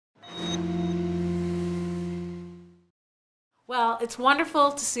Well, it's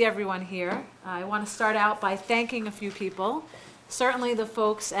wonderful to see everyone here. I want to start out by thanking a few people. Certainly the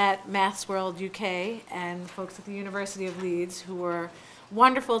folks at MathsWorldUK and folks at the University of Leeds who were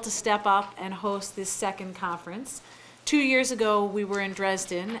wonderful to step up and host this second conference. 2 years ago we were in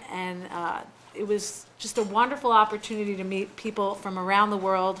Dresden, and it was just a wonderful opportunity to meet people from around the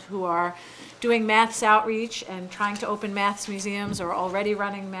world who are doing maths outreach and trying to open maths museums or already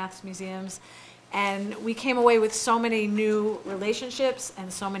running maths museums. And we came away with so many new relationships and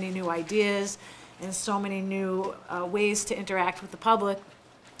so many new ideas and so many new ways to interact with the public.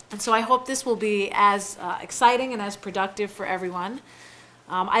 And so I hope this will be as exciting and as productive for everyone.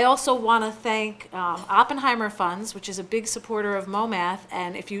 I also want to thank Oppenheimer Funds, which is a big supporter of MoMath,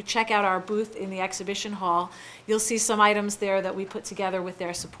 and if you check out our booth in the exhibition hall, you'll see some items there that we put together with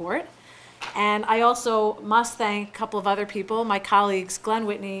their support. And I also must thank a couple of other people, my colleagues Glenn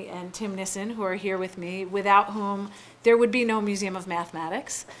Whitney and Tim Nissen, who are here with me, without whom there would be no Museum of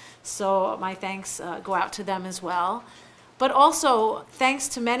Mathematics. So my thanks go out to them as well. But also, thanks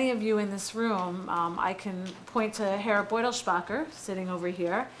to many of you in this room, I can point to Herr Beutelspacher, sitting over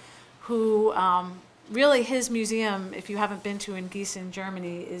here, who really his museum, if you haven't been to in Gießen,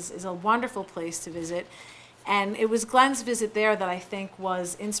 Germany, is a wonderful place to visit. And it was Glenn's visit there that I think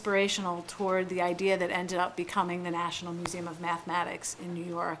was inspirational toward the idea that ended up becoming the National Museum of Mathematics in New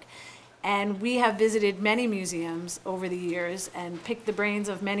York. And we have visited many museums over the years and picked the brains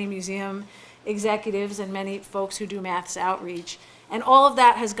of many museum executives and many folks who do maths outreach. And all of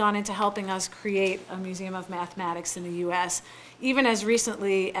that has gone into helping us create a Museum of Mathematics in the US. Even as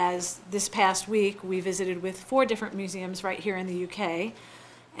recently as this past week, we visited with 4 different museums right here in the UK.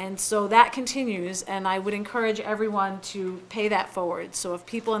 And so that continues, and I would encourage everyone to pay that forward. So if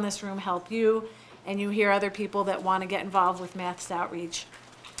people in this room help you, and you hear other people that want to get involved with maths outreach,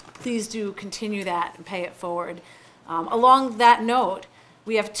 please do continue that and pay it forward. Along that note,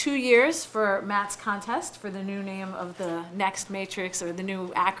 we have 2 years for Maths Contest, for the new name of the next matrix, or the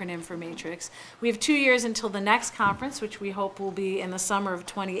new acronym for matrix. We have 2 years until the next conference, which we hope will be in the summer of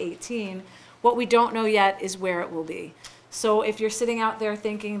 2018. What we don't know yet is where it will be. So if you're sitting out there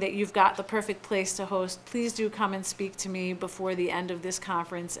thinking that you've got the perfect place to host, please do come and speak to me before the end of this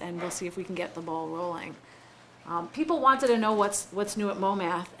conference, and we'll see if we can get the ball rolling. People wanted to know what's new at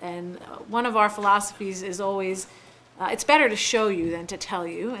MoMath, and one of our philosophies is always, it's better to show you than to tell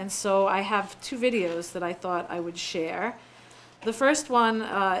you, and so I have 2 videos that I thought I would share. The first one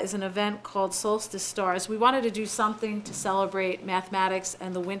is an event called Solstice Stars. We wanted to do something to celebrate mathematics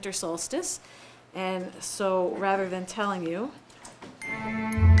and the winter solstice. And so rather than telling you,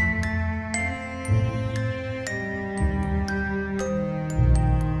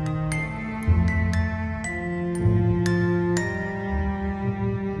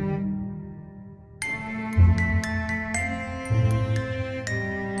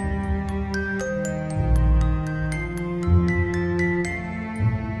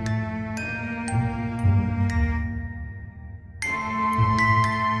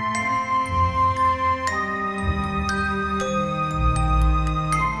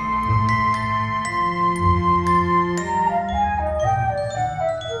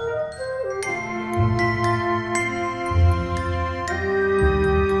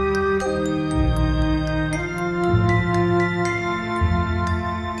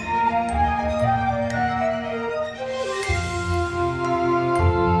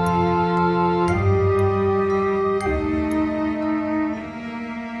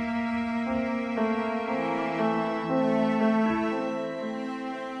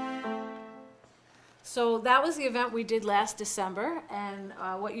 so that was the event we did last December, and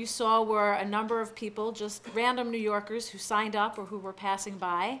what you saw were a number of people, just random New Yorkers who signed up or who were passing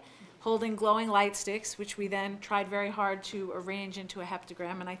by, holding glowing light sticks, which we then tried very hard to arrange into a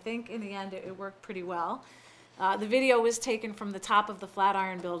heptagram, and I think in the end it worked pretty well. The video was taken from the top of the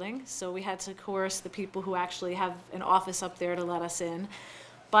Flatiron Building, so we had to coerce the people who actually have an office up there to let us in.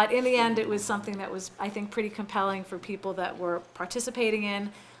 But in the end it was something that was, I think, pretty compelling for people that were participating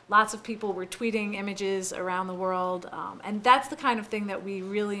in. Lots of people were tweeting images around the world, and that's the kind of thing that we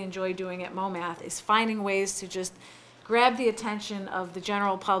really enjoy doing at MoMath, is finding ways to just grab the attention of the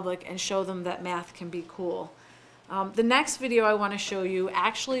general public and show them that math can be cool. The next video I want to show you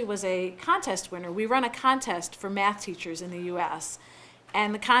actually was a contest winner. We run a contest for math teachers in the US,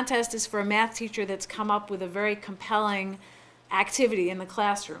 and the contest is for a math teacher that's come up with a very compelling activity in the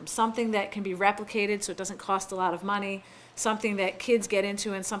classroom, something that can be replicated so it doesn't cost a lot of money, something that kids get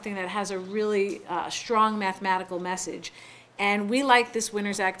into, and something that has a really strong mathematical message. And we like this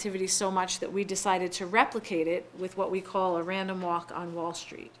winner's activity so much that we decided to replicate it with what we call a random walk on Wall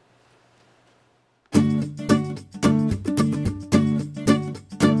Street.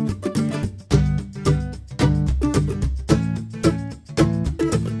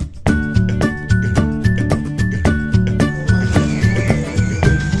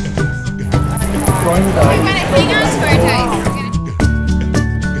 hang on to our dice.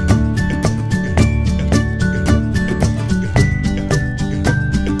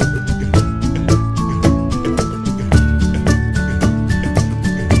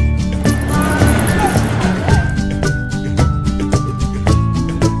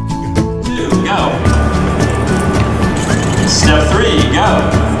 Step 3,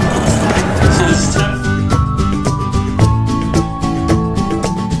 go.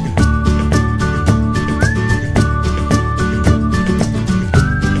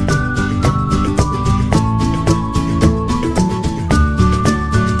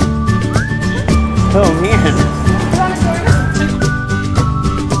 Oh man.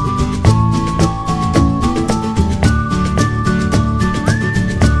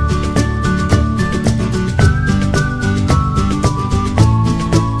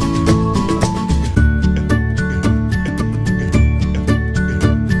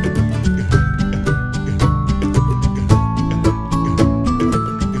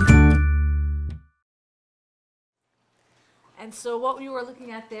 And so what we were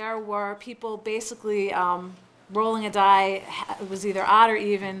looking at there were people basically rolling a die. It was either odd or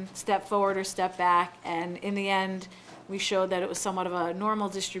even, step forward or step back. And in the end, we showed that it was somewhat of a normal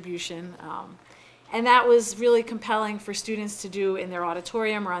distribution. And that was really compelling for students to do in their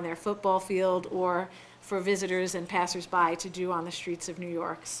auditorium or on their football field, or for visitors and passersby to do on the streets of New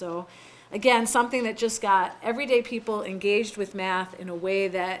York. So again, something that just got everyday people engaged with math in a way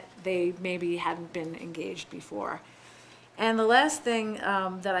that they maybe hadn't been engaged before. And the last thing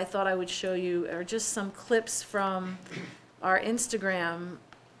that I thought I would show you are just some clips from our Instagram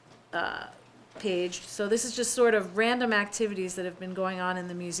page. So this is just sort of random activities that have been going on in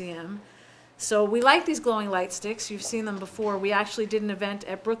the museum. So we like these glowing light sticks. You've seen them before. We actually did an event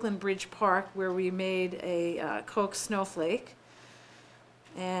at Brooklyn Bridge Park where we made a Coke snowflake.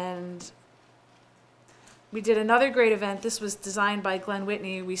 And we did another great event. This was designed by Glenn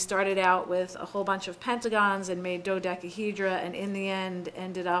Whitney. We started out with a whole bunch of pentagons and made dodecahedra, and in the end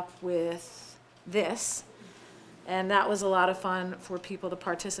ended up with this. And that was a lot of fun for people to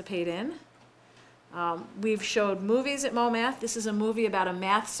participate in. We've showed movies at MoMath. This is a movie about a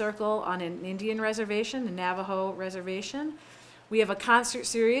math circle on an Indian reservation, a Navajo reservation. We have a concert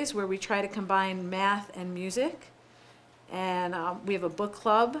series where we try to combine math and music. And we have a book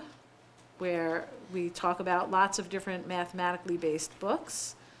club where we talk about lots of different mathematically based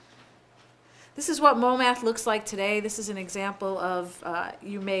books. This is what MoMath looks like today. This is an example of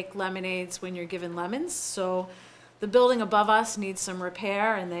you make lemonades when you're given lemons. So the building above us needs some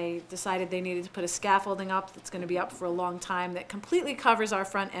repair, and they decided they needed to put a scaffolding up that's going to be up for a long time that completely covers our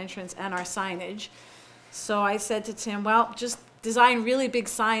front entrance and our signage. So I said to Tim, well, just design really big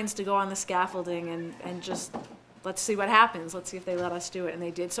signs to go on the scaffolding and just let's see what happens. Let's see if they let us do it, and they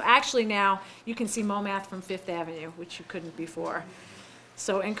did. So actually now you can see MoMath from Fifth Avenue, which you couldn't before.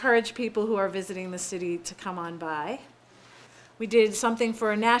 So encourage people who are visiting the city to come on by. We did something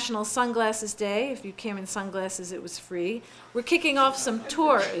for National Sunglasses Day. If you came in sunglasses, it was free. We're kicking off some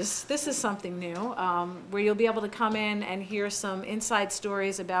tours. This is something new, where you'll be able to come in and hear some inside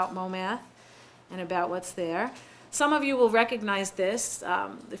stories about MoMath and about what's there. Some of you will recognize this.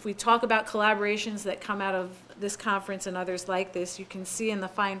 If we talk about collaborations that come out of this conference and others like this, you can see in the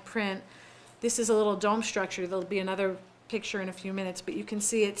fine print, this is a little dome structure. There'll be another picture in a few minutes, but you can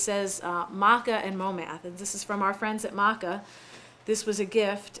see it says Maca and MoMath, and this is from our friends at Maca. This was a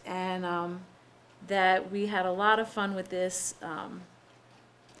gift, and that we had a lot of fun with this.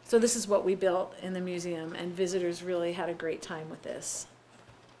 So this is what we built in the museum, and visitors really had a great time with this.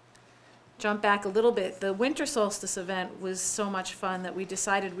 Jump back a little bit. The winter solstice event was so much fun that we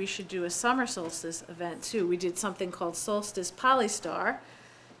decided we should do a summer solstice event too. We did something called Solstice Polystar,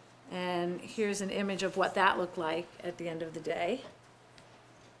 and here's an image of what that looked like at the end of the day.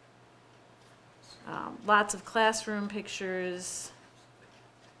 Lots of classroom pictures.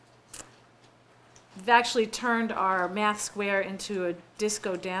 We've actually turned our math square into a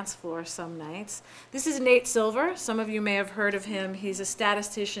disco dance floor some nights. This is Nate Silver. Some of you may have heard of him. He's a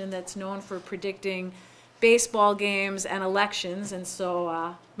statistician that's known for predicting baseball games and elections, and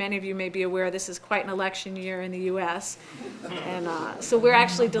so many of you may be aware this is quite an election year in the US. And so we're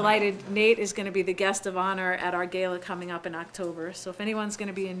actually delighted Nate is going to be the guest of honor at our gala coming up in October. So if anyone's going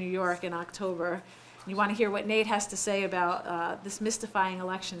to be in New York in October, you want to hear what Nate has to say about this mystifying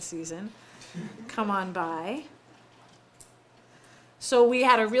election season, come on by. So we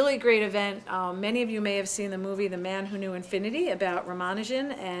had a really great event. Many of you may have seen the movie The Man Who Knew Infinity about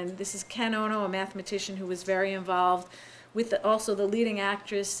Ramanujan, and this is Ken Ono, a mathematician who was very involved with also the leading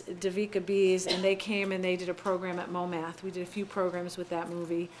actress Devika Bees, and they came and they did a program at MoMath. We did a few programs with that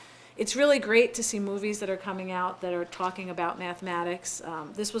movie. it's really great to see movies that are coming out that are talking about mathematics.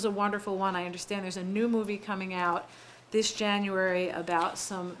 This was a wonderful one. I understand there's a new movie coming out this January about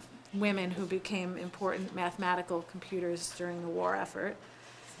some women who became important mathematical computers during the war effort.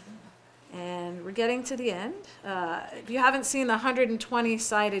 And we're getting to the end. If you haven't seen the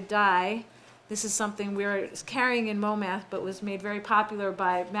 120-sided die, this is something we're carrying in MoMath, but was made very popular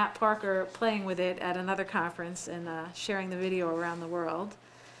by Matt Parker playing with it at another conference and sharing the video around the world.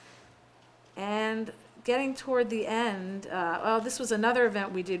 And getting toward the end, well, this was another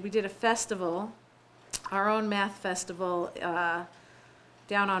event we did. We did a festival, our own math festival,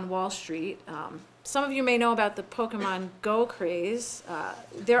 down on Wall Street. Some of you may know about the Pokemon Go craze.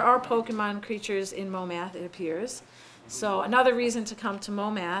 There are Pokemon creatures in MoMath, it appears. So another reason to come to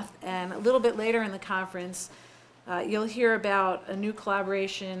MoMath, and a little bit later in the conference, you'll hear about a new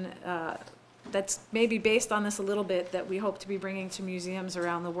collaboration that's maybe based on this a little bit that we hope to be bringing to museums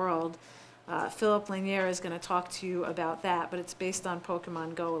around the world. Philip Lanier is going to talk to you about that, but it's based on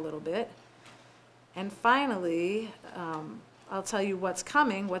Pokemon Go a little bit. And finally, I'll tell you what's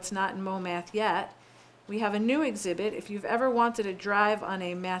coming, what's not in MoMath yet. We have a new exhibit. If you've ever wanted to drive on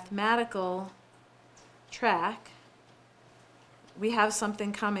a mathematical track, we have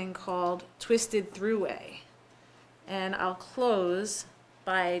something coming called Twisted Thruway. And I'll close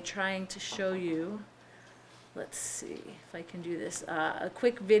by trying to show you, let's see if I can do this, a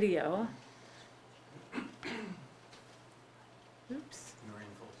quick video. Oops.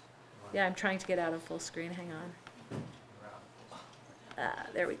 Yeah, I'm trying to get out of full screen, hang on.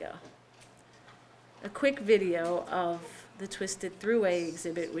 There we go. A quick video of the Twisted Thruway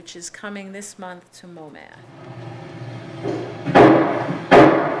exhibit, which is coming this month to MoMath.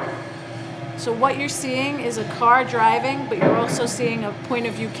 So what you're seeing is a car driving, but you're also seeing a point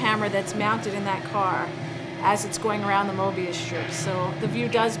of view camera that's mounted in that car as it's going around the Mobius strip. So the view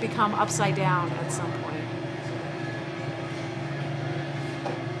does become upside down at some point.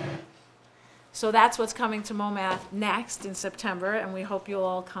 So that's what's coming to MoMath next in September, and we hope you'll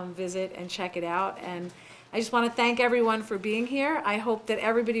all come visit and check it out. And I just want to thank everyone for being here. I hope that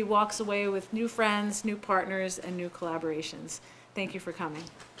everybody walks away with new friends, new partners, and new collaborations. Thank you for coming.